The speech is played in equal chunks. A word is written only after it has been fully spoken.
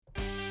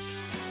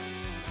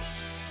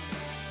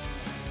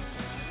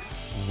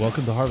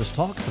welcome to Harvest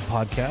Talk, the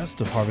podcast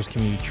of Harvest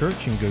Community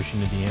Church in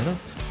Goshen, Indiana.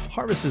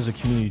 Harvest is a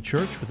community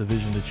church with a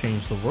vision to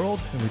change the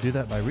world, and we do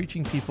that by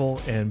reaching people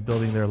and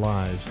building their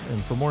lives.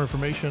 And for more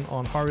information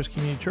on Harvest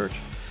Community Church,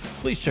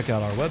 please check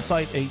out our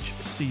website,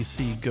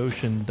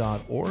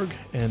 hccgoshen.org.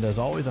 And as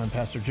always, I'm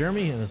Pastor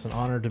Jeremy, and it's an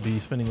honor to be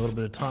spending a little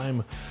bit of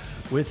time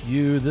with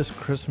you this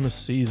Christmas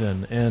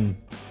season. And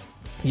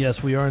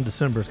yes, we are in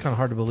December. It's kind of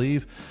hard to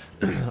believe.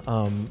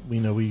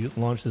 We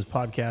launched this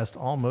podcast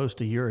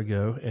almost a year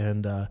ago,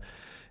 and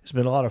it's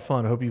been a lot of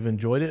fun. I hope you've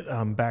enjoyed it.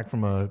 I'm back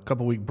from a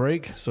couple-week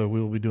break, so we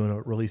will be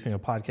releasing a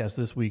podcast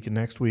this week and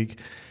next week.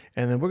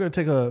 And then we're going to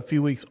take a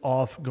few weeks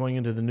off going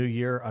into the new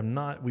year.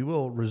 We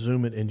will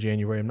resume it in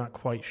January. I'm not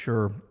quite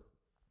sure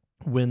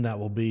when that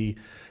will be.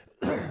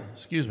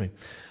 Excuse me.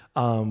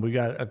 I'm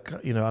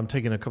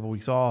taking a couple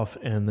weeks off,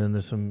 and then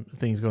there's some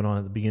things going on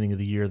at the beginning of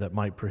the year that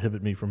might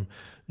prohibit me from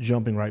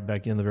jumping right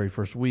back in the very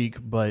first week.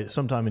 But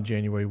sometime in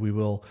January, we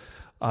will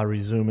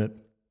resume it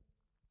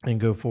and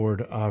go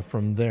forward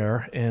from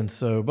there. And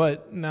so,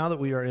 but now that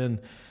we are in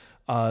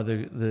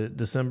the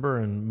December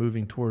and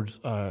moving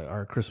towards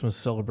our Christmas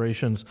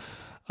celebrations,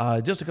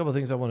 just a couple of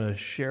things I want to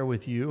share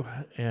with you.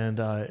 And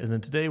then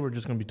today we're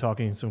just going to be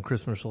talking some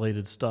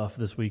Christmas-related stuff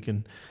this week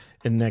and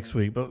next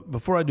week. But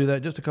before I do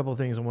that, just a couple of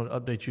things I want to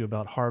update you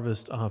about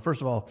Harvest. First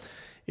of all,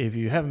 if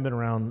you haven't been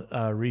around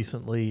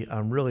recently,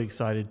 I'm really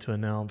excited to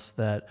announce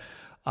that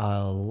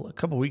a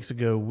couple of weeks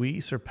ago, we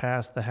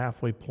surpassed the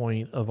halfway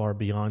point of our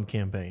Beyond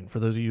campaign. For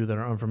those of you that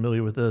are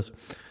unfamiliar with this,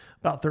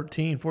 about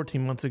 14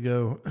 months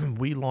ago,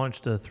 we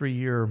launched a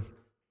 3-year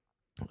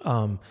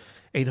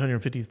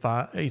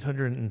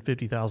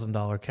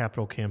 $850,000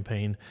 capital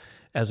campaign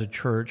as a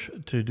church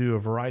to do a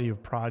variety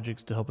of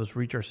projects to help us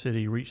reach our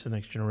city, reach the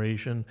next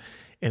generation,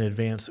 and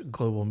advance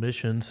global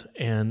missions.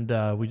 And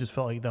we just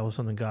felt like that was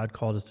something God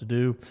called us to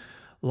do.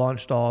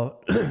 Launched off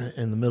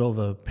in the middle of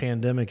a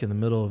pandemic, in the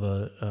middle of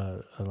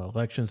an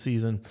election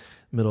season,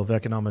 middle of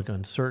economic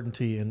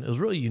uncertainty. And it was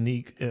really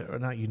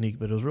not unique,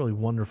 but it was really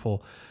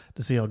wonderful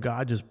to see how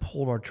God just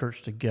pulled our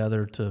church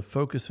together to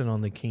focus in on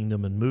the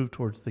kingdom and move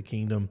towards the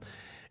kingdom.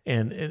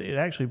 And it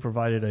actually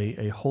provided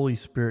a Holy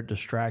Spirit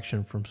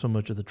distraction from so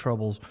much of the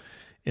troubles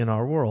in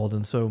our world.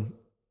 And so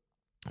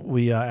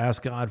we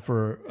asked God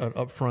for an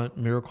upfront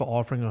miracle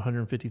offering of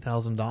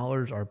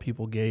 $150,000. Our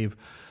people gave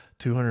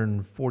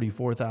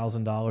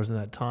 $244,000 in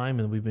that time,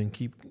 and we've been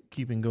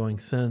keeping going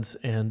since.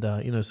 And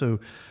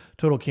so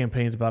total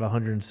campaign's about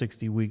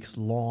 160 weeks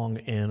long,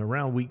 and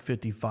around week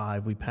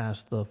 55, we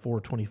passed the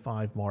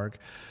 425 mark.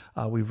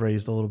 We've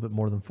raised a little bit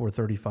more than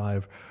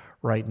 435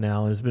 right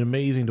now, and it's been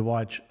amazing to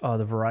watch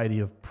the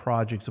variety of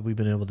projects that we've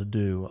been able to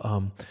do.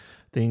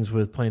 Things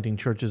with planting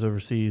churches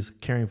overseas,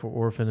 caring for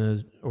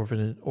orphans,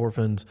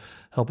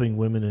 helping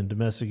women in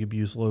domestic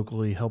abuse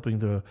locally, helping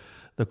the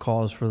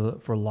cause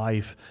for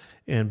life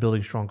and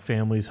building strong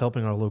families,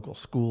 helping our local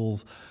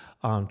schools,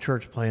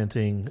 church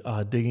planting,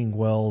 digging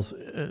wells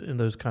in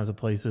those kinds of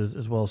places,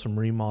 as well as some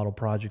remodel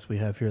projects we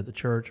have here at the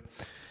church.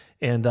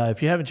 And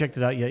if you haven't checked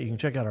it out yet, you can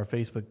check out our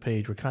Facebook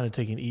page. We're kind of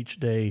taking each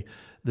day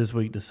this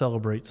week to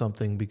celebrate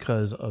something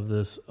because of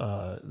this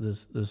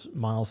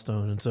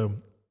milestone. And so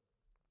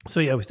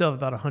yeah, we still have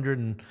about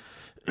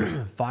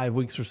 105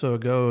 weeks or so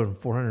ago, and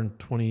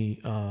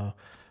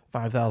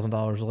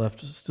 $425,000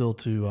 left still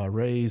to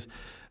raise.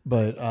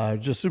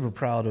 But just super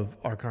proud of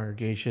our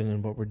congregation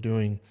and what we're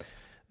doing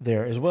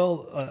there. As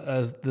well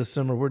as this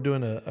summer, we're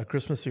doing a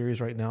Christmas series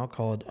right now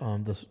called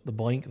The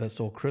Blank That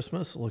Stole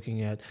Christmas,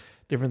 looking at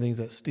different things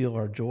that steal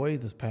our joy.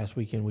 This past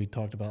weekend, we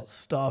talked about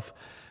stuff.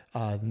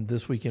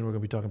 This weekend, we're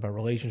going to be talking about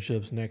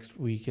relationships. Next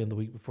weekend, the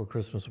week before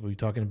Christmas, we'll be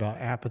talking about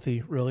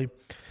apathy, really.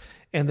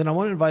 And then I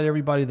want to invite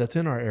everybody that's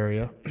in our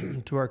area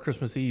to our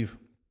Christmas Eve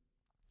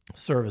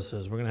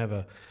services. We're going to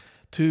have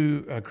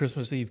two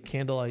Christmas Eve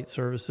candlelight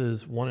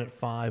services, one at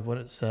 5, one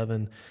at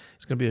 7.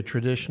 It's going to be a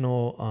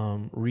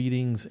traditional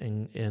readings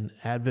and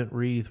Advent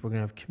wreath. We're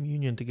going to have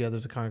communion together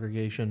as a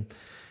congregation,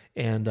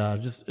 and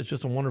it's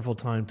just a wonderful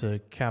time to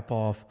cap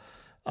off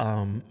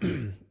the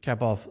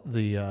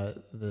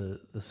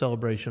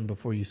celebration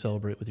before you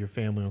celebrate with your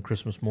family on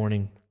Christmas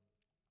morning.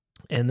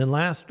 And then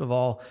last of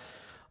all,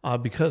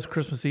 because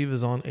Christmas Eve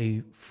is on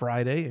a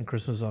Friday and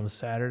Christmas is on a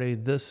Saturday,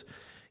 this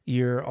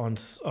year on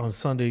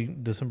Sunday,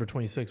 December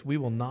 26th, we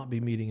will not be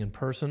meeting in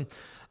person.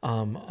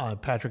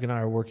 Patrick and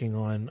I are working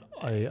on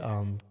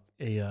a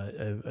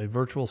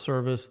virtual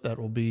service that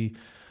will be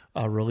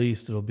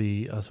released. It'll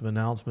be some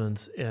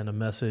announcements and a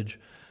message,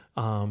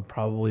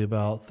 probably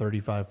about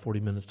 35, 40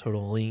 minutes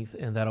total length,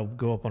 and that'll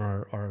go up on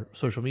our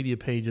social media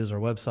pages, our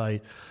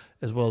website,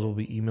 as well as we'll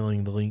be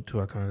emailing the link to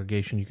our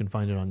congregation. You can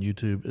find it on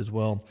YouTube as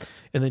well.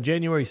 And then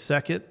January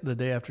 2nd, the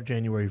day after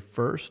January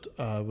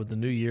 1st, with the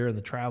new year and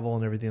the travel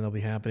and everything that'll be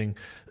happening,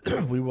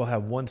 we will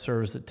have one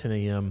service at 10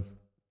 a.m.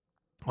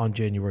 on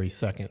January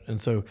 2nd.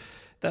 And so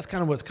that's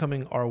kind of what's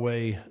coming our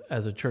way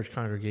as a church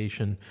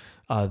congregation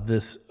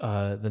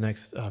the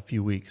next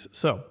few weeks.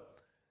 So,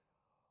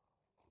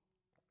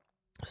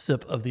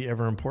 sip of the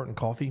ever important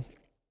coffee.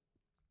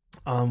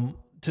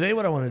 today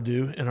what I want to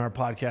do in our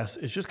podcast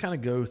is just kind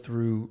of go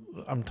through,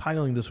 I'm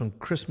titling this one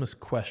Christmas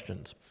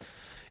Questions.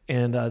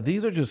 And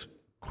these are just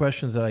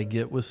questions that I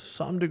get with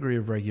some degree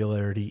of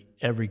regularity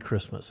every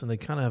Christmas. And they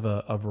kind of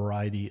have a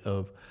variety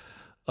of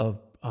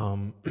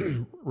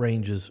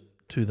ranges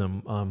to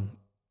them.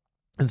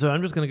 And so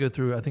I'm just going to go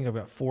through, I think I've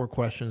got 4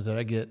 questions that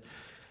I get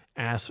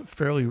asked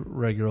fairly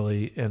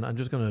regularly. And I'm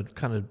just going to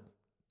kind of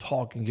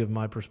talk and give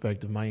my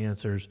perspective, my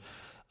answers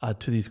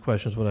to these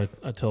questions, what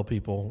I tell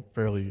people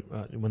fairly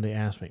when they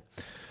ask me.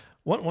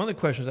 One of the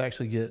questions I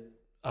actually get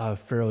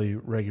fairly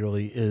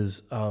regularly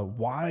is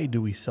why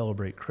do we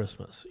celebrate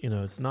Christmas? You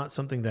know, it's not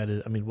something that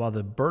is, I mean, while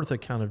the birth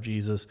account of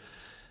Jesus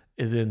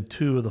is in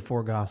 2 of the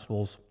 4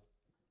 Gospels,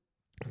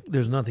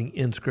 there's nothing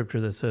in Scripture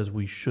that says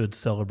we should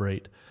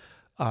celebrate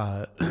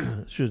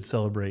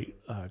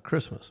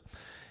Christmas.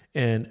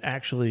 And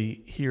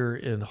actually, here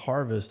in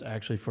Harvest,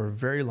 actually for a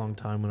very long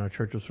time when our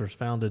church was first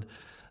founded,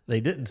 they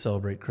didn't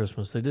celebrate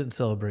Christmas. They didn't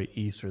celebrate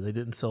Easter. They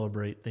didn't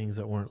celebrate things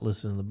that weren't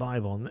listed in the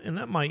Bible, and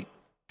that might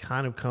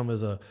kind of come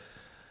as a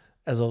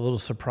little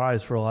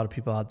surprise for a lot of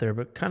people out there.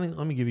 But kind of,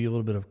 let me give you a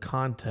little bit of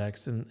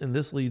context, and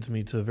this leads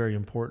me to a very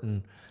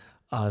important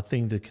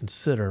thing to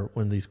consider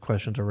when these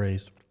questions are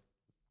raised.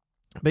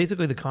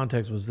 Basically, the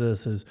context was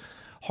this: is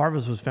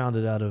Harvest was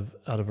founded out of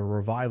a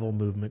revival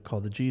movement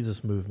called the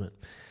Jesus Movement,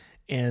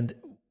 and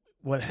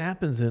what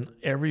happens in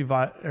every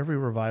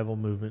revival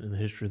movement in the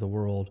history of the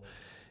world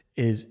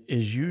is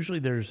usually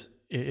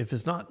if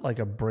it's not like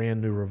a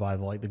brand new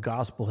revival, like the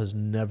gospel has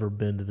never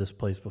been to this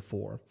place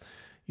before.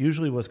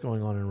 Usually what's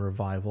going on in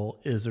revival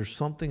is there's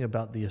something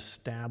about the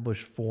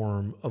established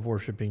form of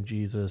worshiping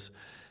Jesus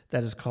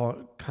that is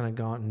kind of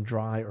gotten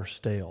dry or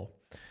stale.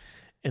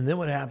 And then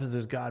what happens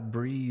is God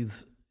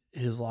breathes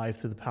his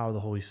life through the power of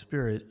the Holy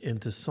Spirit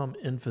into some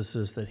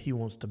emphasis that he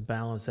wants to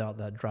balance out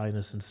that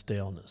dryness and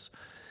staleness.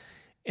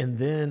 And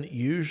then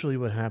usually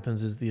what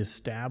happens is the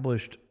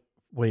established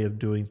way of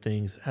doing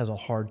things has a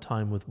hard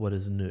time with what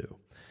is new.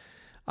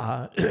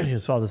 You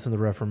saw this in the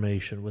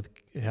Reformation with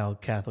how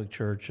Catholic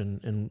Church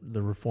and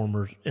the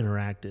Reformers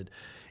interacted.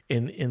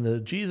 In the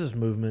Jesus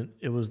movement,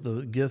 it was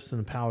the gifts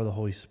and the power of the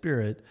Holy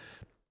Spirit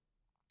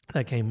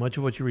that came. Much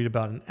of what you read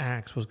about in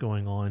Acts was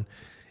going on.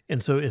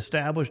 And so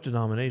established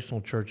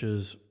denominational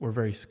churches were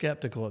very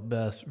skeptical at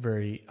best,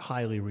 very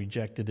highly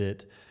rejected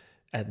it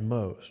at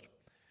most.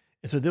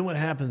 And so then what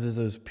happens is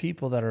those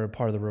people that are a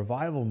part of the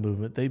revival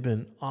movement, they've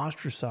been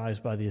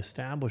ostracized by the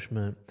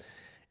establishment.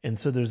 And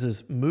so there's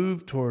this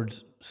move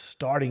towards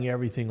starting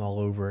everything all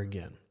over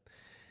again.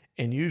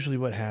 And usually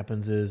what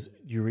happens is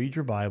you read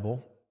your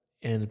Bible,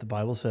 and if the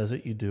Bible says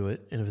it, you do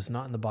it. And if it's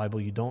not in the Bible,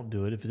 you don't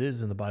do it. If it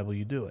is in the Bible,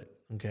 you do it.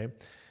 Okay?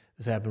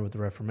 This happened with the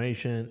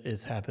Reformation.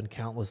 It's happened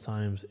countless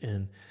times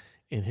in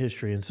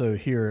history. And so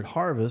here at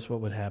Harvest,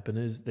 what would happen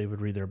is they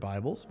would read their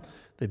Bibles.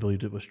 They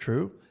believed it was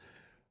true.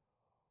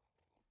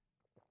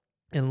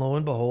 And lo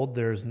and behold,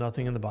 there's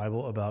nothing in the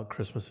Bible about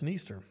Christmas and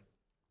Easter.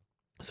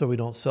 So we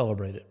don't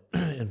celebrate it.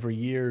 And for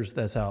years,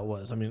 that's how it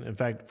was. I mean, in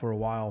fact, for a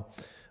while,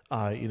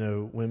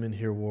 women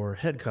here wore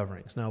head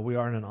coverings. Now, we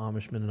are in an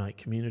Amish Mennonite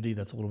community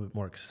that's a little bit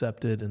more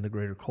accepted in the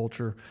greater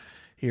culture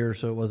here,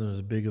 so it wasn't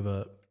as big of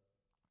a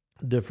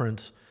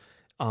difference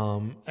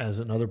as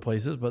in other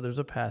places. But there's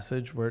a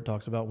passage where it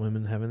talks about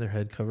women having their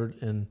head covered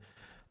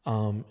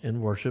in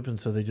worship, and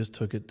so they just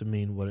took it to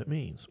mean what it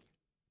means.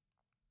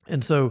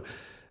 And so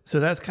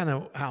that's kind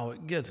of how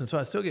it gets. And so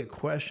I still get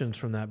questions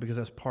from that because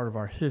that's part of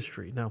our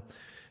history. Now,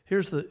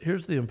 here's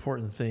the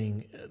important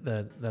thing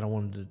that I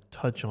wanted to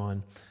touch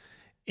on.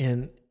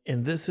 And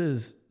this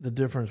is the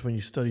difference when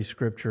you study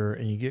Scripture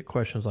and you get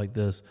questions like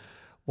this.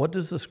 What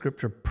does the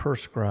Scripture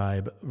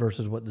prescribe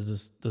versus what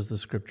does the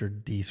Scripture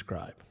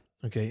describe?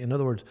 Okay, in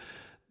other words,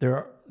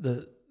 there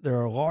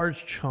are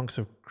large chunks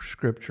of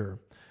Scripture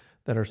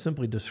that are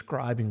simply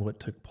describing what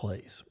took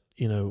place.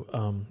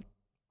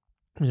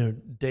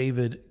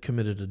 David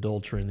committed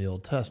adultery in the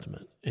Old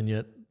Testament, and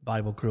yet the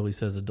Bible clearly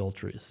says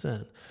adultery is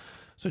sin.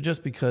 So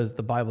just because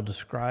the Bible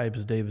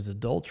describes David's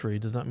adultery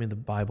does not mean the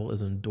Bible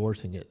is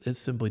endorsing it. It's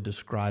simply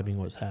describing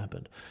what's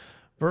happened.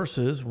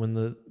 Versus when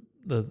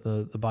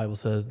the Bible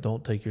says,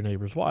 don't take your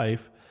neighbor's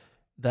wife,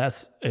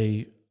 that's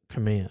a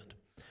command.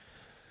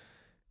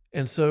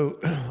 And so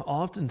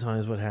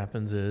oftentimes what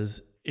happens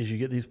is you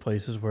get these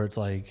places where it's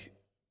like,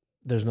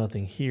 there's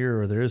nothing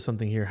here or there is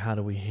something here. How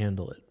do we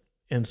handle it?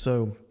 And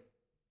so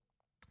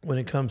when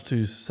it comes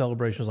to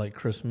celebrations like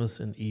Christmas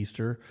and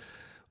Easter,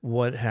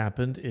 what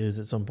happened is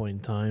at some point in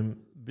time,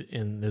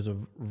 and there's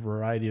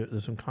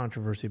some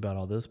controversy about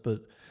all this, but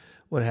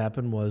what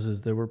happened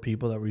is there were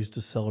people that were used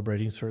to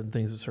celebrating certain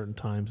things at certain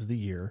times of the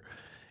year,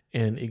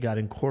 and it got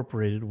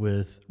incorporated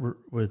with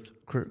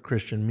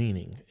Christian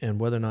meaning. And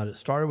whether or not it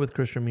started with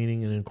Christian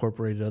meaning and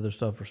incorporated other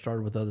stuff, or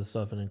started with other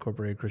stuff and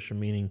incorporated Christian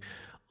meaning,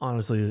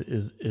 honestly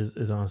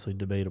is honestly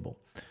debatable.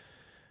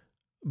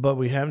 But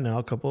we have now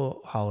a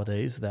couple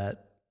holidays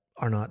that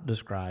are not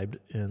described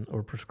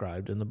or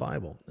prescribed in the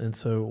Bible. And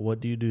so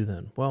what do you do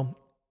then? Well,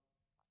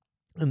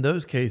 in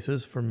those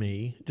cases, for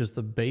me, just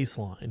the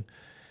baseline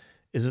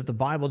is if the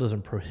Bible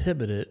doesn't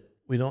prohibit it,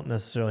 we don't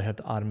necessarily have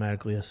to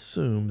automatically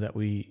assume that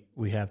we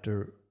have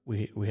to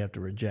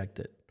reject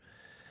it.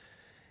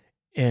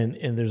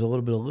 And there's a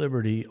little bit of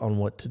liberty on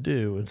what to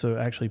do. And so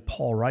actually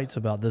Paul writes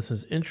about this.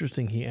 It's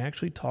interesting. He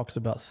actually talks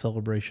about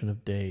celebration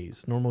of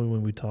days. Normally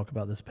when we talk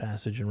about this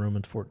passage in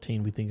Romans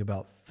 14, we think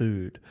about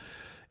food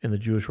and the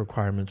Jewish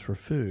requirements for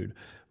food.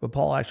 But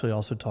Paul actually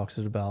also talks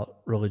about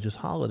religious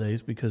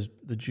holidays, because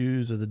the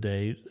Jews of the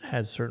day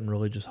had certain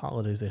religious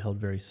holidays they held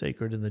very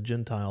sacred, and the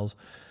Gentiles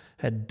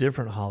had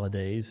different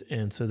holidays.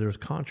 And so there's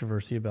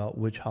controversy about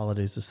which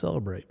holidays to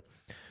celebrate.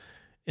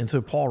 And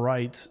so Paul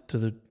writes to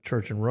the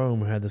church in Rome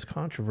who had this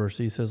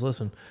controversy. He says,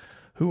 listen,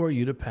 who are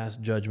you to pass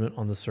judgment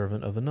on the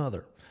servant of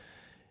another?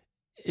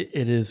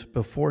 It is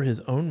before his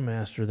own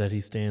master that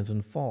he stands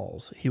and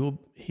falls. He will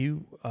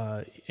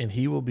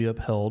be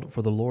upheld,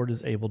 for the Lord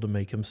is able to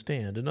make him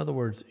stand. In other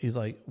words, he's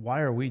like, why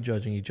are we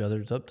judging each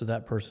other? It's up to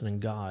that person and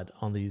God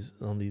on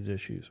these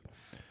issues.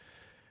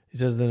 He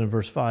says then in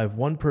verse 5,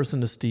 one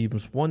person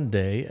esteems one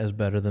day as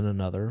better than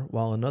another,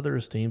 while another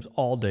esteems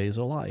all days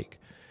alike.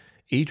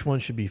 Each one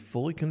should be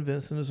fully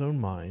convinced in his own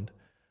mind.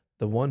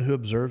 The one who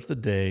observes the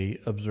day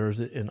observes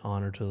it in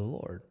honor to the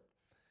Lord.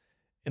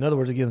 In other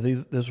words,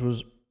 again, this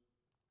was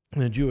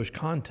in a Jewish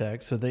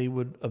context, so they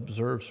would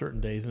observe certain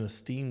days and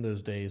esteem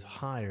those days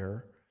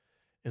higher.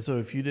 And so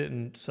if you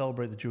didn't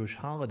celebrate the Jewish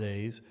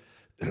holidays,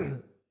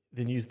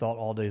 then you thought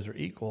all days are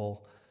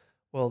equal.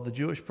 Well, the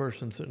Jewish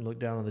person shouldn't look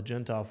down on the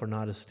Gentile for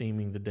not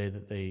esteeming the day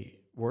that they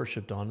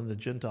worshipped on, and the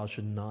Gentile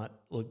should not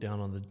look down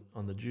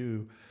on the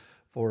Jew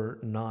for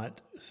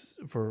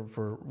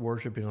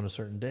worshiping on a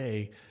certain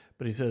day.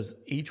 But he says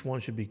each one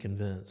should be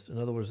convinced. In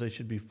other words, they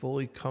should be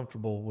fully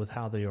comfortable with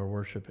how they are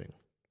worshiping.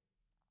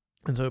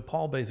 And so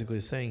Paul basically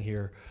is saying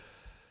here,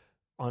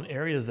 on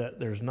areas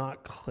that there's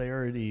not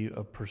clarity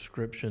of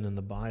prescription in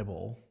the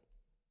Bible,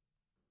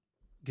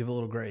 give a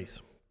little grace.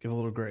 Give a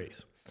little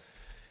grace.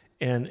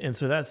 And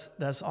so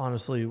that's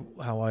honestly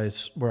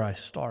where I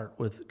start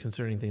with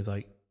considering things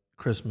like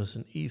Christmas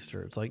and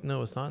Easter. It's like,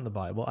 no, it's not in the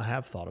Bible. I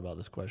have thought about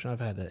this question.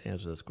 I've had to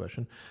answer this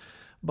question.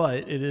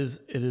 But it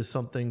is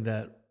something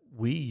that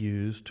we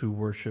use to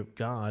worship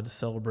God,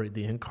 celebrate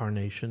the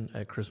incarnation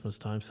at Christmas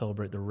time,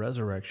 celebrate the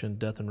resurrection,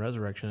 death and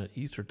resurrection at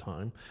Easter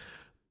time.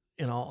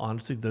 In all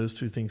honesty, those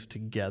two things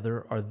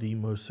together are the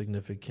most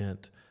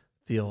significant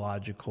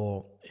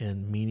theological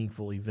and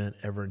meaningful event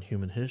ever in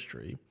human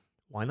history.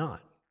 Why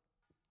not?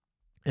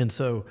 And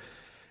so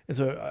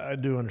I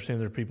do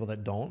understand there are people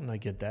that don't, and I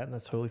get that, and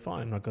that's totally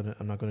fine.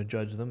 I'm not going to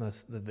judge them.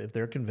 If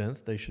they're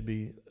convinced, they should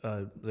be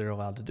they're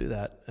allowed to do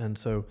that. And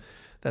so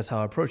that's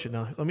how I approach it.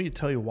 Now, let me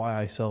tell you why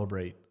I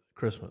celebrate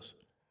Christmas.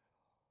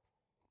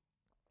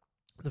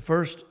 The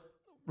first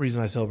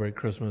reason I celebrate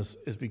Christmas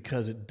is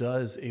because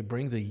it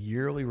brings a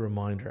yearly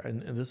reminder,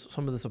 and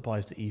some of this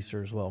applies to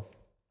Easter as well.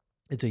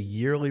 It's a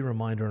yearly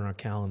reminder on our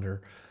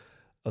calendar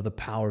of the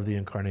power of the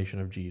incarnation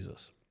of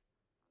Jesus.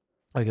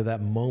 Like at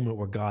that moment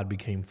where God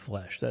became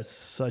flesh. That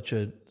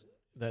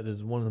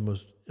is one of the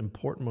most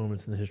important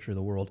moments in the history of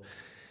the world.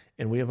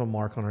 And we have a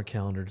mark on our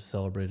calendar to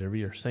celebrate every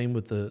year. Same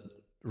with the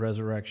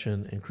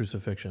resurrection and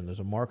crucifixion.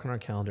 There's a mark on our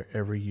calendar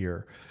every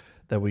year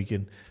that we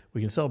can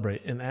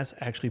celebrate. And that's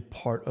actually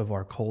part of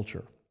our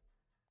culture.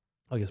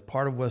 Like it's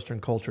part of Western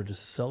culture to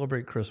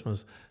celebrate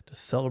Christmas, to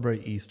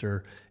celebrate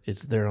Easter.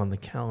 It's there on the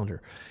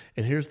calendar.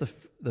 And here's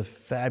the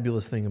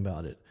fabulous thing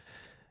about it,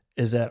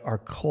 is that our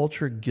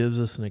culture gives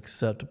us an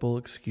acceptable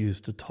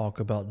excuse to talk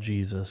about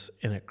Jesus.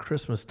 And at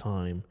Christmas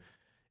time,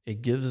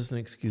 it gives us an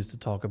excuse to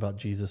talk about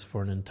Jesus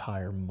for an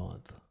entire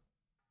month.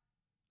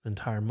 In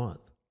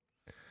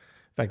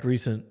fact,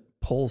 recent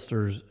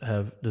pollsters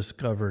have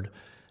discovered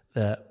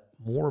that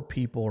more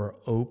people are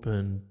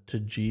open to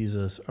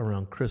Jesus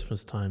around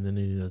Christmas time than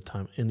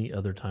any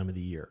other time of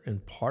the year.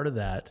 And part of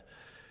that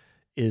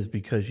is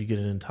because you get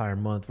an entire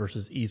month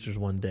versus Easter's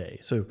one day.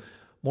 So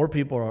more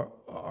people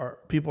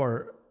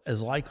are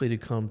as likely to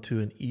come to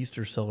an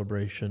Easter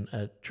celebration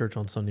at church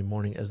on Sunday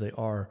morning as they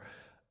are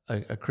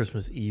a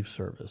Christmas Eve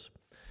service.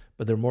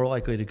 But they're more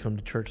likely to come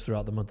to church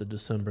throughout the month of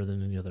December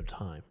than any other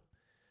time.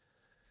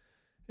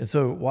 And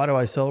so why do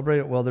I celebrate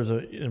it? Well, there's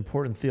an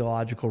important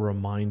theological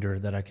reminder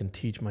that I can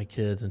teach my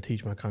kids and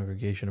teach my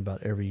congregation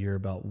about every year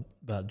about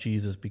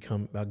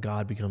about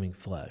God becoming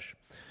flesh.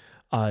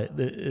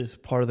 It's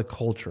part of the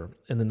culture.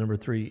 And then number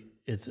 3,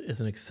 it's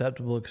an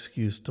acceptable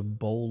excuse to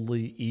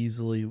boldly,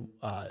 easily,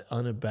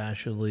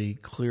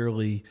 unabashedly,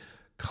 clearly,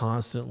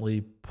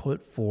 constantly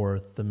put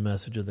forth the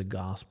message of the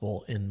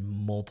gospel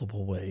in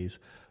multiple ways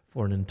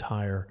for an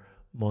entire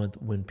month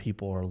when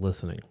people are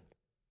listening.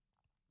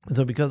 And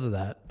so because of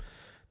that,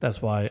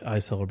 that's why I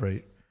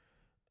celebrate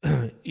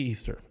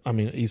Easter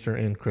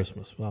and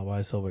Christmas. Well, why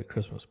I celebrate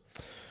Christmas.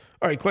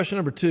 All right, question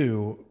number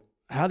 2.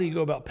 How do you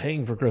go about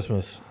paying for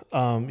Christmas?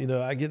 We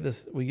get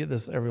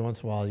this every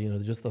once in a while,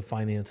 just the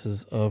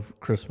finances of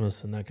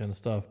Christmas and that kind of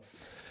stuff.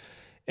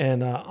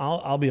 And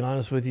I'll be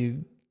honest with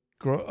you,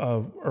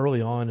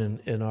 early on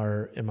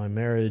in my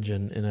marriage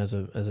and as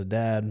a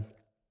dad,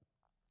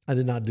 I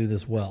did not do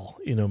this well.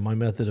 My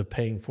method of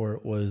paying for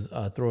it was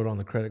throw it on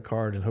the credit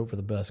card and hope for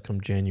the best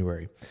come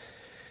January.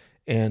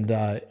 and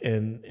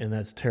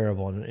that's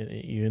terrible.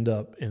 And you end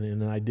up,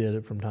 and I did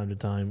it from time to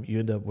time. You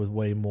end up with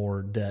way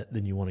more debt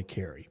than you want to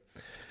carry,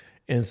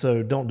 and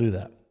so don't do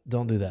that.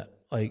 Don't do that.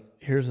 Like,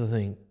 here's the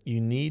thing: you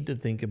need to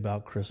think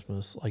about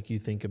Christmas like you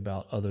think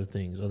about other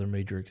things, other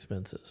major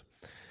expenses,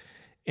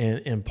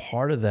 and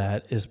part of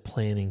that is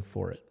planning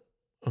for it.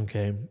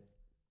 Okay.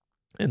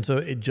 And so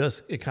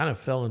it kind of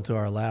fell into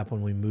our lap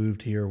when we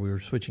moved here. We were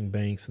switching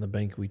banks, and the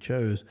bank we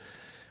chose,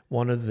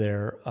 one of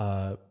their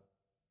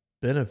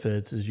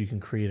benefits is you can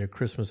create a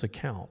Christmas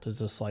account.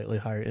 It's a slightly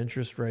higher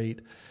interest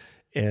rate,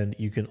 and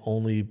you can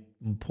only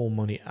pull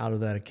money out of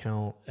that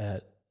account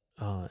at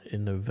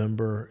in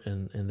November,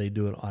 and they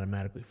do it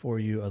automatically for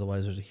you.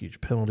 Otherwise, there's a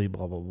huge penalty.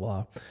 Blah blah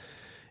blah.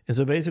 And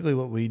so basically,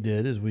 what we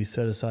did is we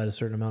set aside a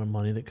certain amount of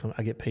money that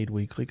I get paid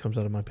weekly, comes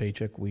out of my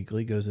paycheck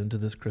weekly, goes into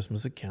this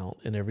Christmas account,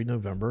 and every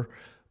November,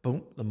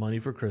 boom, the money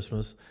for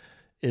Christmas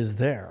is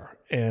there.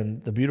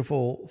 And the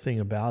beautiful thing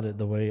about it,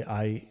 the way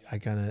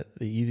the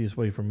easiest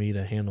way for me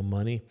to handle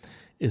money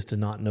is to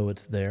not know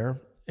it's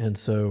there. And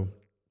so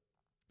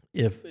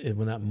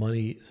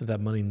when since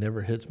that money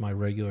never hits my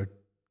regular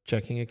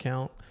checking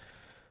account,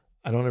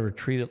 I don't ever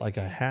treat it like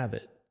I have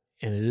it.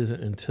 And it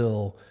isn't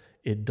until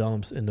it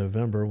dumps in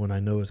November when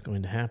I know it's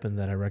going to happen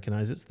that I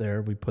recognize it's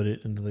there. We put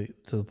it into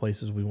the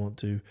places we want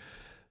to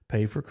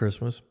pay for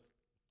Christmas.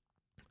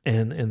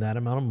 And that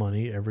amount of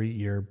money every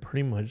year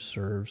pretty much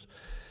serves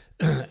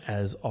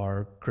as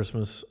our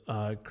Christmas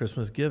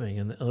giving.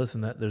 And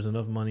listen, that there's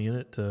enough money in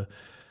it to,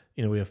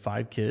 we have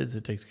 5 kids.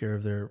 It takes care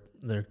of their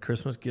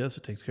Christmas gifts.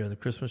 It takes care of the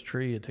Christmas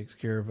tree. It takes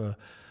care of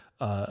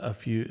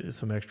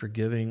some extra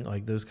giving,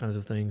 like those kinds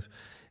of things,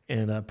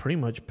 and pretty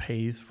much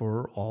pays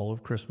for all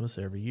of Christmas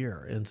every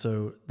year. And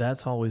so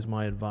that's always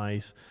my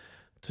advice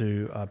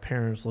to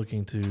parents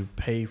looking to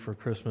pay for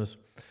Christmas.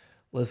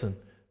 Listen,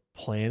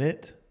 plan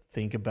it,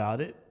 think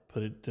about it,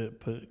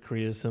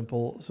 create a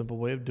simple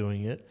way of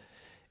doing it.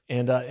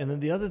 And then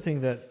the other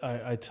thing that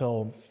I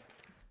tell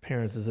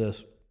parents is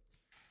this: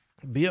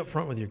 be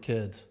upfront with your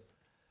kids.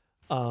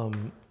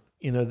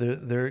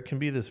 There can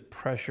be this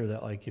pressure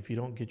that, like, if you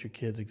don't get your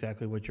kids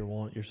exactly what you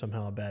want, you're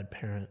somehow a bad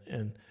parent.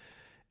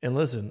 And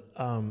listen,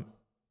 I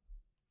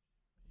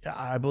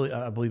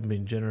believe in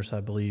being generous. I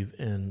believe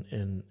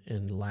in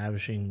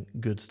lavishing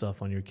good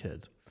stuff on your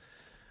kids,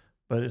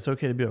 but it's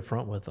okay to be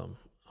upfront with them,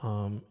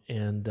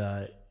 and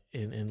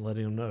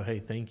letting them know, hey,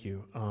 thank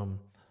you.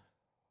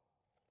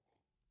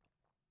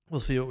 We'll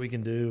see what we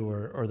can do,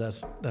 or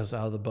that's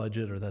out of the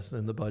budget, or that's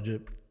in the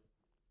budget.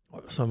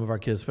 Some of our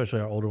kids,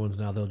 especially our older ones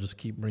now, they'll just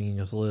keep bringing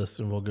us lists,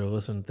 and we'll go,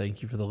 listen,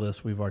 thank you for the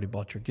list. We've already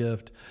bought your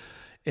gift.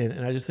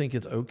 And I just think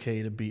it's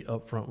okay to be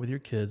upfront with your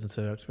kids and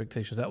set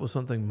expectations. That was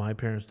something my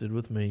parents did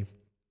with me.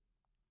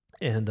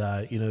 And,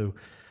 because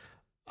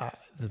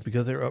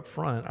they were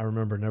upfront, I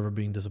remember never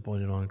being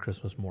disappointed on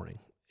Christmas morning.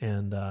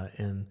 And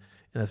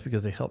that's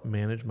because they helped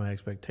manage my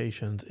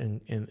expectations.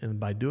 And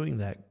by doing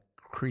that,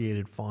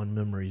 created fond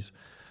memories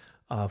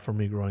for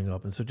me growing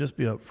up. And so just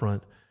be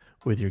upfront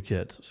with your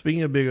kids.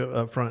 Speaking of being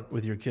upfront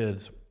with your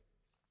kids,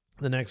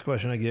 the next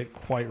question I get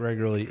quite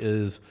regularly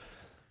is,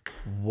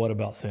 what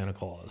about Santa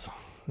Claus?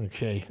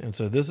 Okay, and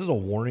so this is a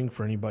warning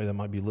for anybody that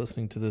might be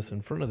listening to this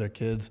in front of their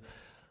kids.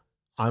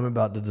 I'm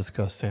about to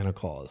discuss Santa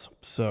Claus.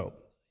 So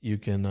you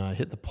can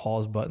hit the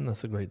pause button.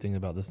 That's the great thing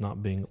about this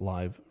not being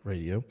live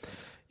radio.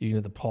 You can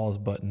hit the pause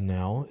button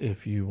now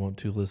if you want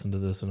to listen to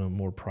this in a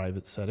more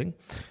private setting.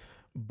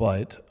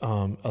 But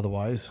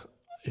otherwise,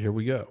 here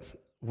we go.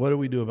 What do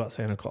we do about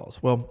Santa Claus?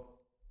 Well,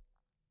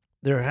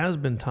 there has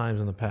been times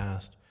in the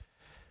past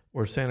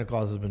where Santa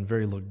Claus has been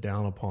very looked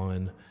down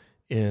upon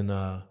in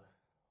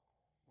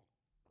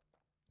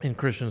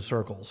Christian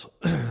circles.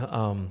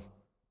 And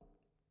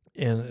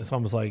it's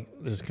almost like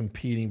there's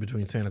competing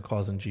between Santa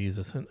Claus and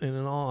Jesus. And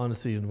in all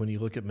honesty, when you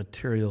look at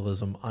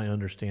materialism, I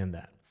understand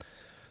that.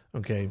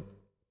 Okay.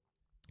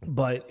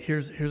 But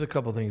here's a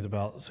couple things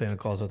about Santa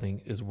Claus I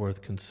think is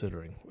worth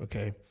considering.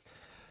 Okay.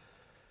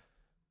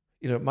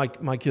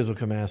 My kids will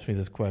come ask me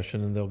this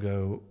question, and they'll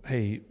go,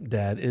 hey,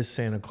 Dad, is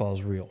Santa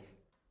Claus real?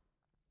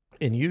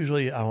 And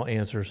usually I'll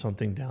answer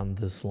something down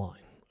this line.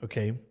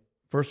 Okay.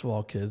 First of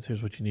all, kids,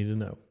 here's what you need to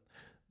know.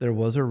 There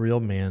was a real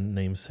man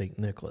named St.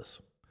 Nicholas.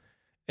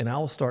 And I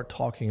will start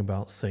talking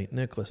about St.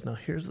 Nicholas. Now,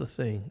 here's the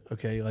thing,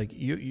 okay? Like,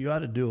 you ought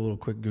to do a little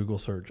quick Google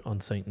search on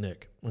St.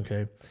 Nick,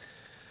 okay?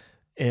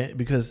 And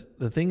because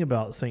the thing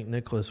about St.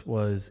 Nicholas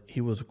was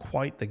he was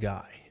quite the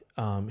guy.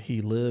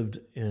 He lived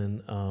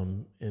in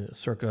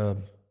circa,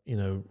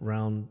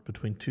 around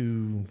between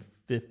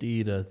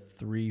 250 to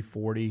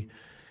 340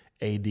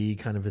 AD,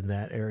 kind of in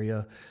that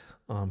area.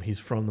 He's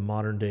from the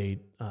modern day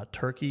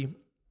Turkey.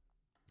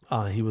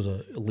 He was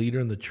a leader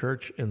in the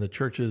church, and the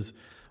churches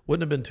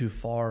wouldn't have been too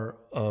far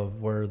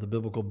of where the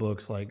biblical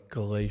books like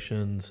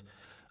Galatians,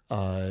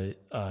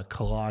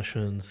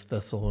 Colossians,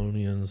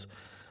 Thessalonians,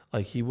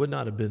 like he would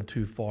not have been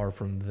too far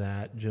from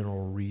that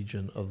general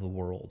region of the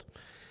world.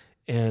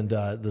 And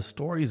the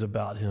stories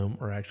about him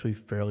are actually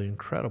fairly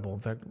incredible. In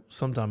fact,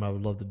 sometime I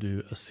would love to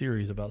do a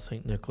series about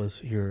St. Nicholas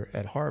here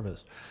at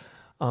Harvest.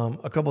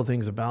 A couple of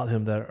things about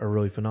him that are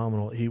really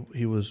phenomenal.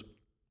 He was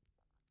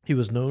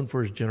known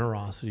for his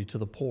generosity to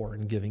the poor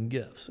and giving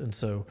gifts, and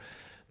so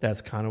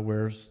that's kind of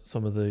where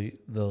some of the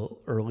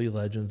early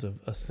legends of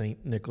a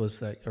Saint Nicholas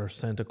that or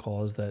Santa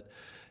Claus that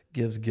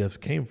gives gifts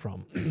came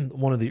from.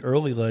 One of the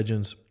early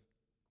legends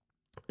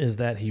is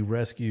that he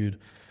rescued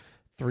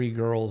 3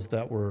 girls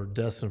that were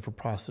destined for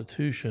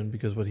prostitution,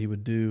 because what he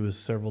would do is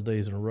several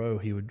days in a row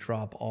he would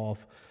drop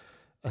off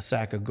a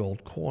sack of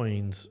gold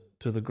coins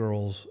to the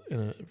girls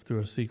through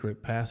a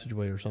secret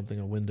passageway or something,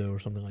 a window or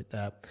something like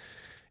that.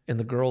 And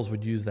the girls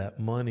would use that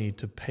money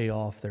to pay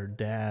off their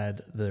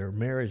dad their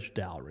marriage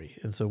dowry.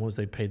 And so once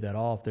they paid that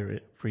off,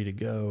 they're free to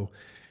go,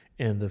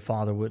 and the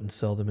father wouldn't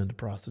sell them into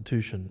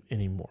prostitution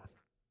anymore.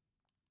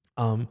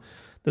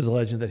 There's a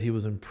legend that he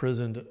was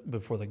imprisoned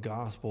before the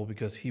gospel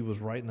because he was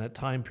right in that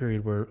time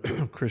period where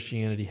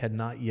Christianity had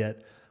not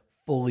yet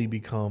fully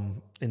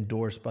become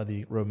endorsed by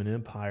the Roman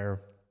Empire.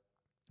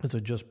 And so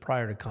just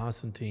prior to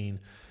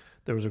Constantine,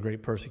 there was a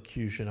great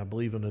persecution, I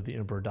believe, under the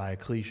Emperor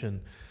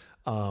Diocletian.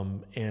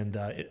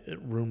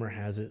 Rumor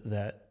has it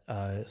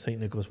that St.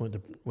 Nicholas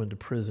went to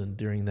prison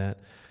during that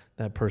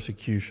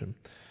persecution.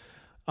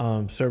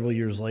 Several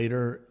years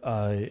later,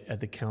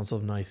 at the Council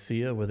of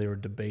Nicaea, where they were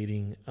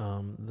debating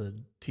the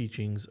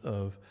teachings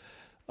of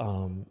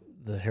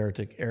the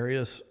heretic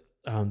Arius,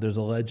 there's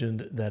a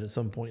legend that at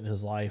some point in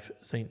his life,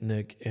 St.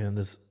 Nick and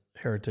this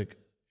heretic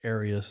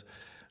Arius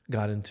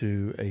got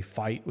into a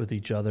fight with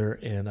each other,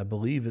 and I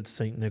believe it's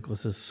St.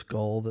 Nicholas's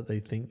skull that they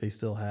think they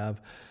still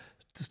have,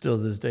 still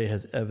to this day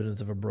has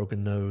evidence of a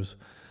broken nose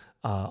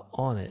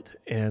on it.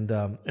 And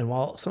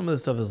while some of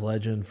this stuff is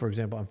legend, for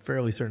example, I'm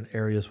fairly certain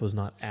Arius was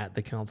not at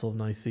the Council of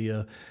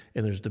Nicaea,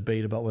 and there's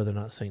debate about whether or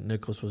not St.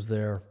 Nicholas was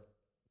there.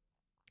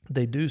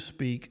 They do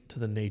speak to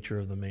the nature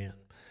of the man.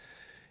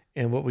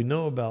 And what we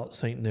know about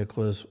St.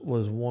 Nicholas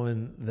was,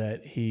 one,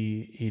 that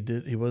he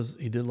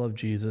did love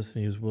Jesus,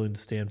 and he was willing to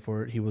stand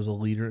for it. He was a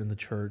leader in the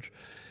church,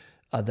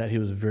 that he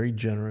was very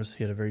generous.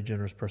 He had a very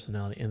generous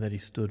personality, and that he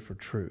stood for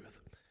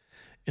truth.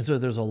 And so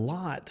there's a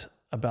lot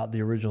about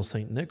the original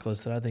St.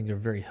 Nicholas that I think are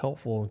very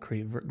helpful and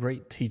create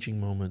great teaching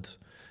moments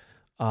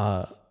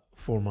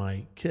for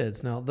my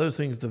kids. Now, those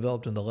things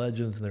developed into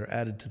legends, and they're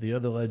added to the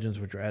other legends,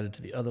 which are added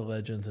to the other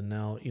legends. And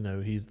now,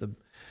 he's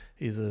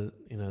the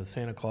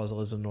Santa Claus that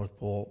lives in the North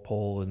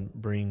Pole and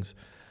brings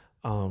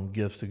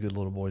gifts to good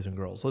little boys and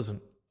girls. Listen,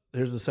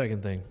 here's the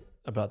second thing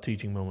about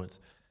teaching moments.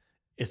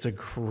 It's a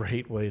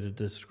great way to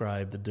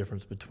describe the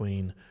difference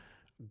between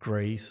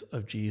grace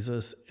of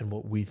Jesus and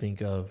what we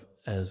think of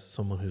as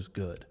someone who's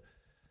good.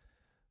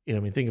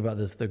 Think about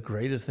this. The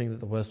greatest thing that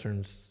the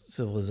Western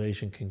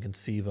civilization can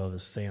conceive of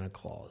is Santa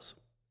Claus.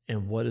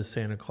 And what is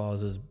Santa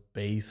Claus's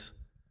base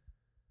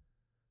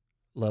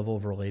level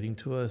of relating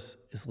to us?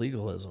 Is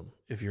legalism.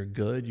 If you're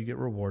good, you get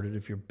rewarded.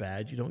 If you're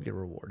bad, you don't get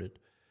rewarded.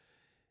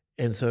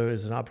 And so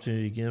it's an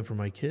opportunity again for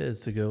my kids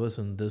to go,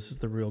 listen, this is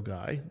the real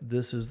guy.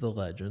 This is the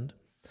legend.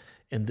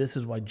 And this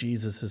is why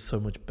Jesus is so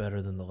much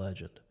better than the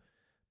legend.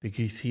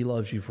 Because he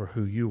loves you for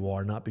who you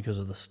are, not because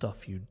of the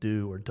stuff you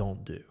do or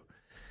don't do.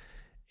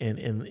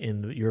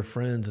 And your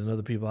friends and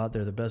other people out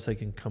there, the best they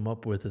can come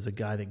up with is a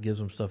guy that gives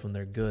them stuff when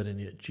they're good,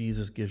 and yet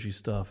Jesus gives you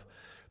stuff.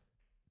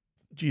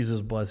 Jesus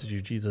blesses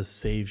you. Jesus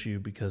saves you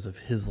because of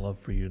his love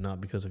for you,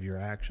 not because of your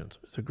actions.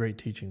 It's a great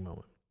teaching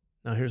moment.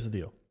 Now, here's the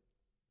deal.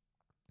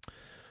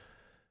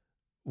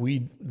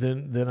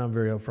 Then I'm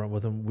very upfront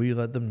with them. We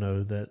let them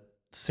know that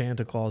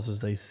Santa Claus,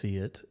 as they see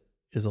it,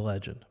 is a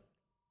legend,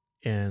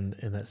 and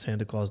that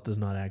Santa Claus does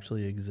not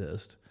actually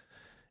exist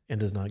and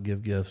does not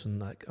give gifts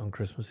on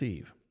Christmas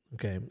Eve.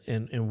 Okay,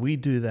 and we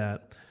do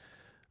that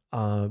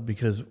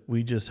because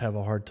we just have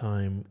a hard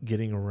time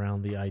getting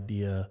around the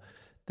idea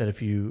that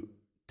if you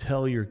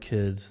tell your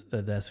kids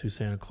that that's who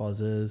Santa Claus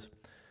is,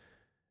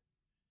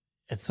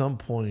 at some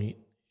point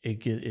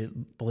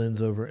it blends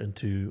over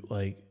into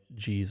like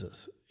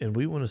Jesus, and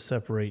we want to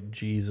separate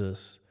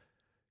Jesus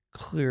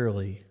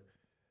clearly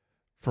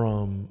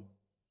from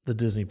the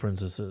Disney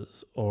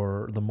princesses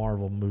or the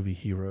Marvel movie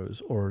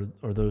heroes or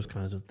those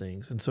kinds of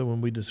things. And so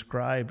when we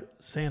describe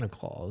Santa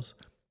Claus,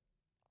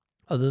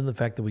 other than the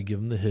fact that we give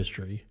them the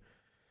history,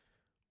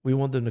 we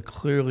want them to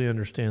clearly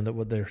understand that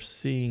what they're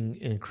seeing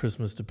in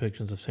Christmas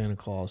depictions of Santa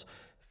Claus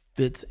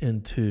fits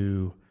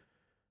into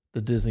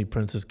the Disney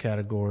princess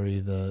category,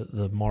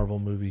 the Marvel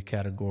movie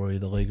category,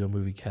 the Lego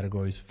movie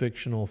categories,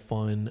 fictional,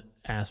 fun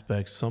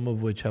aspects, some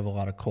of which have a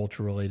lot of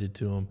culture related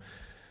to them.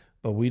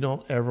 But we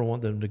don't ever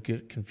want them to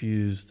get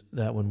confused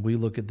that when we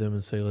look at them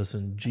and say,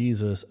 listen,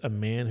 Jesus, a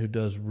man who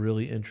does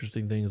really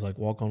interesting things like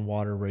walk on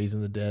water,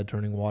 raising the dead,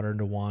 turning water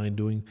into wine,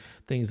 doing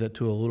things that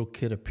to a little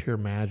kid appear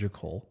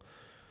magical,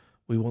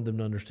 we want them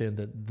to understand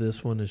that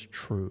this one is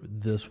true.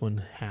 This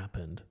one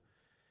happened.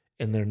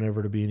 And there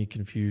never to be any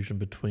confusion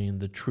between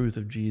the truth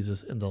of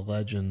Jesus and the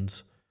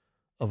legends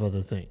of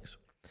other things.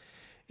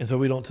 And so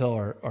we don't tell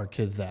our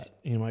kids that.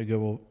 You might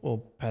go, well,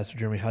 Pastor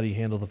Jeremy, how do you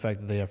handle the fact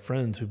that they have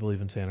friends who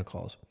believe in Santa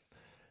Claus?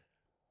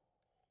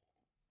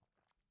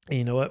 And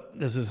you know what?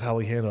 This is how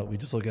we handle it. We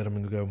just look at them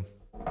and go,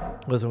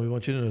 listen, we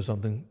want you to know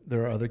something.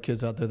 There are other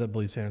kids out there that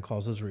believe Santa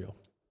Claus is real.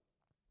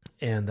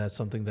 And that's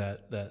something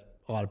that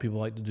a lot of people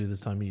like to do this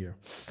time of year.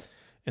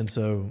 And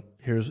so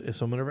if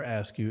someone ever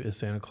asks you, is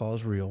Santa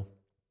Claus real?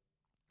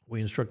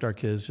 We instruct our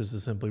kids just to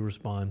simply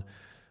respond,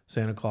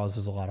 Santa Claus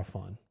is a lot of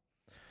fun.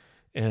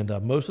 And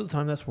most of the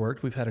time that's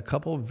worked. We've had a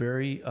couple of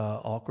very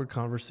awkward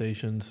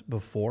conversations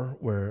before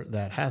where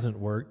that hasn't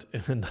worked,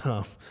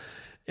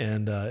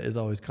 and is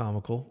always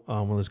comical.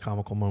 One of those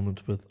comical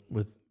moments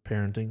with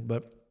parenting.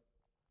 But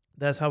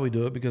that's how we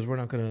do it, because we're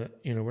not going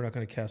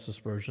to cast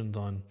aspersions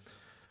on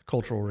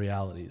cultural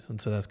realities,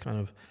 and so that's kind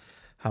of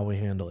how we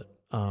handle it.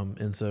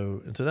 And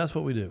so that's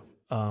what we do.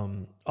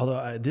 Although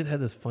I did have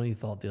this funny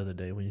thought the other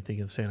day when you think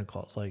of Santa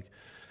Claus, like,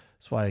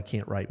 that's why I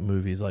can't write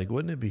movies. Like,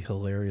 wouldn't it be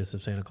hilarious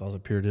if Santa Claus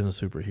appeared in a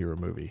superhero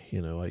movie?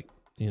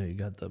 You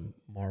got the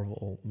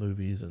Marvel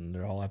movies and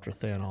they're all after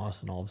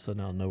Thanos, and all of a sudden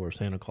out of nowhere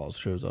Santa Claus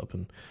shows up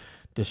and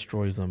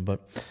destroys them.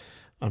 But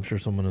I'm sure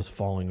someone is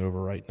falling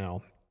over right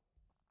now.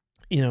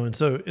 And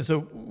so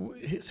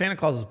Santa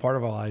Claus is part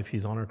of our life.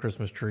 He's on our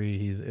Christmas tree.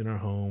 He's in our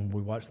home.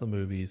 We watch the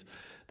movies.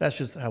 That's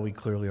just how we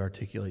clearly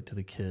articulate to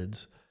the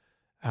kids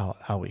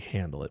how we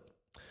handle it.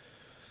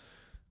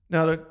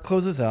 Now, to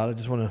close this out, I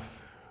just want to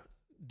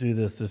do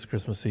this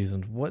Christmas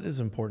season. What is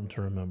important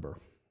to remember?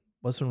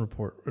 What's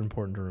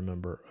important to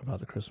remember about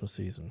the Christmas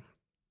season?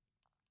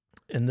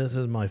 And this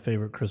is my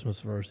favorite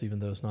Christmas verse, even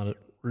though it's not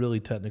really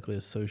technically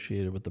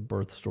associated with the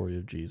birth story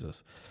of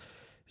Jesus.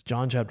 It's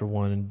John chapter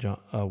 1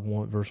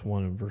 and verse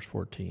 1 and verse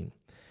 14.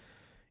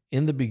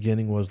 In the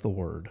beginning was the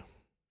Word,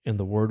 and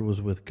the Word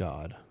was with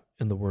God,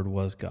 and the Word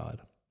was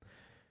God.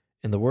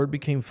 And the Word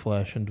became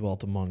flesh and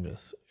dwelt among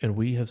us, and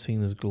we have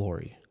seen his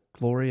glory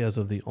as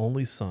of the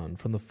only Son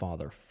from the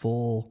Father,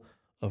 full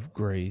of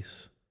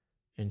grace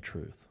and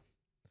truth.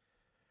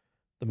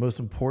 The most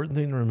important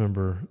thing to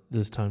remember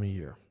this time of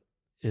year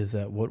is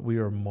that what we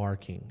are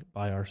marking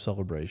by our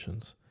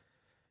celebrations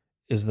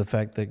is the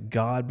fact that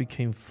God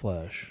became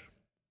flesh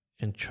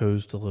and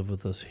chose to live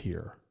with us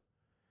here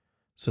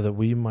so that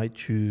we might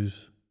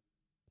choose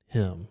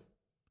him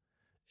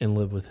and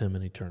live with him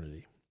in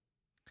eternity.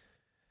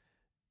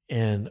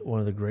 And one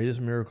of the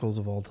greatest miracles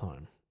of all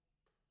time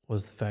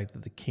was the fact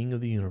that the King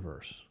of the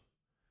universe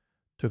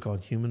took on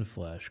human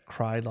flesh,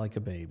 cried like a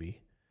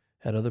baby,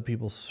 had other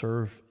people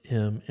serve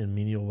him in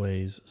menial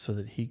ways so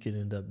that he could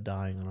end up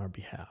dying on our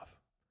behalf,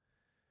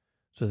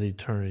 so that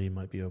eternity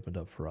might be opened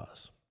up for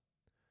us.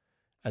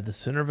 At the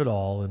center of it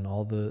all, and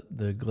all the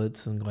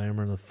glitz and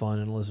glamour and the fun,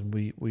 and listen,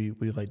 we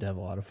like to have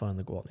a lot of fun in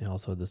the Gwaltney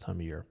household this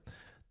time of year.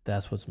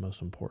 That's what's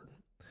most important.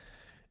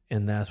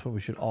 And that's what we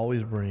should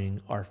always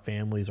bring our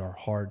families, our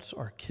hearts,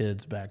 our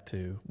kids back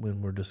to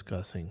when we're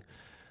discussing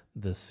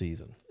this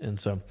season. And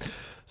so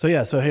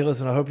hey,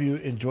 listen, I hope you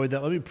enjoyed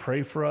that. Let me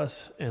pray for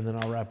us, and then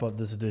I'll wrap up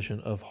this edition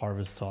of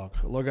Harvest Talk.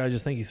 Lord God, I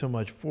just thank you so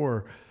much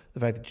for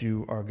the fact that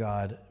you are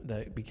God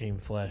that became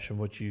flesh and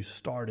what you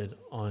started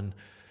on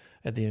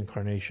at the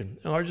incarnation.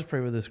 And Lord, I just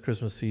pray with this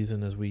Christmas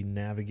season as we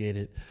navigate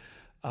it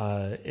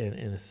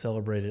and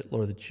celebrate it,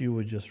 Lord, that you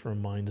would just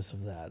remind us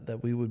of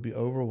that we would be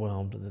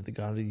overwhelmed, and that the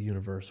God of the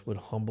universe would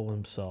humble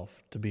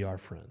himself to be our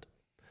friend.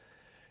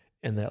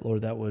 And that,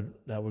 Lord, that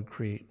would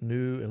create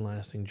new and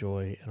lasting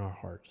joy in our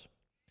hearts.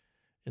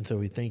 And so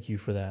we thank you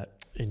for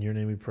that. In your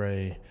name we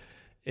pray,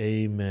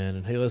 amen.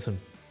 And hey, listen,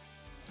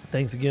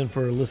 thanks again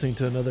for listening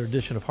to another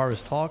edition of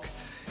Harvest Talk.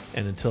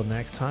 And until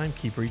next time,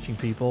 keep reaching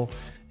people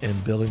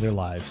and building their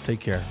lives. Take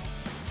care.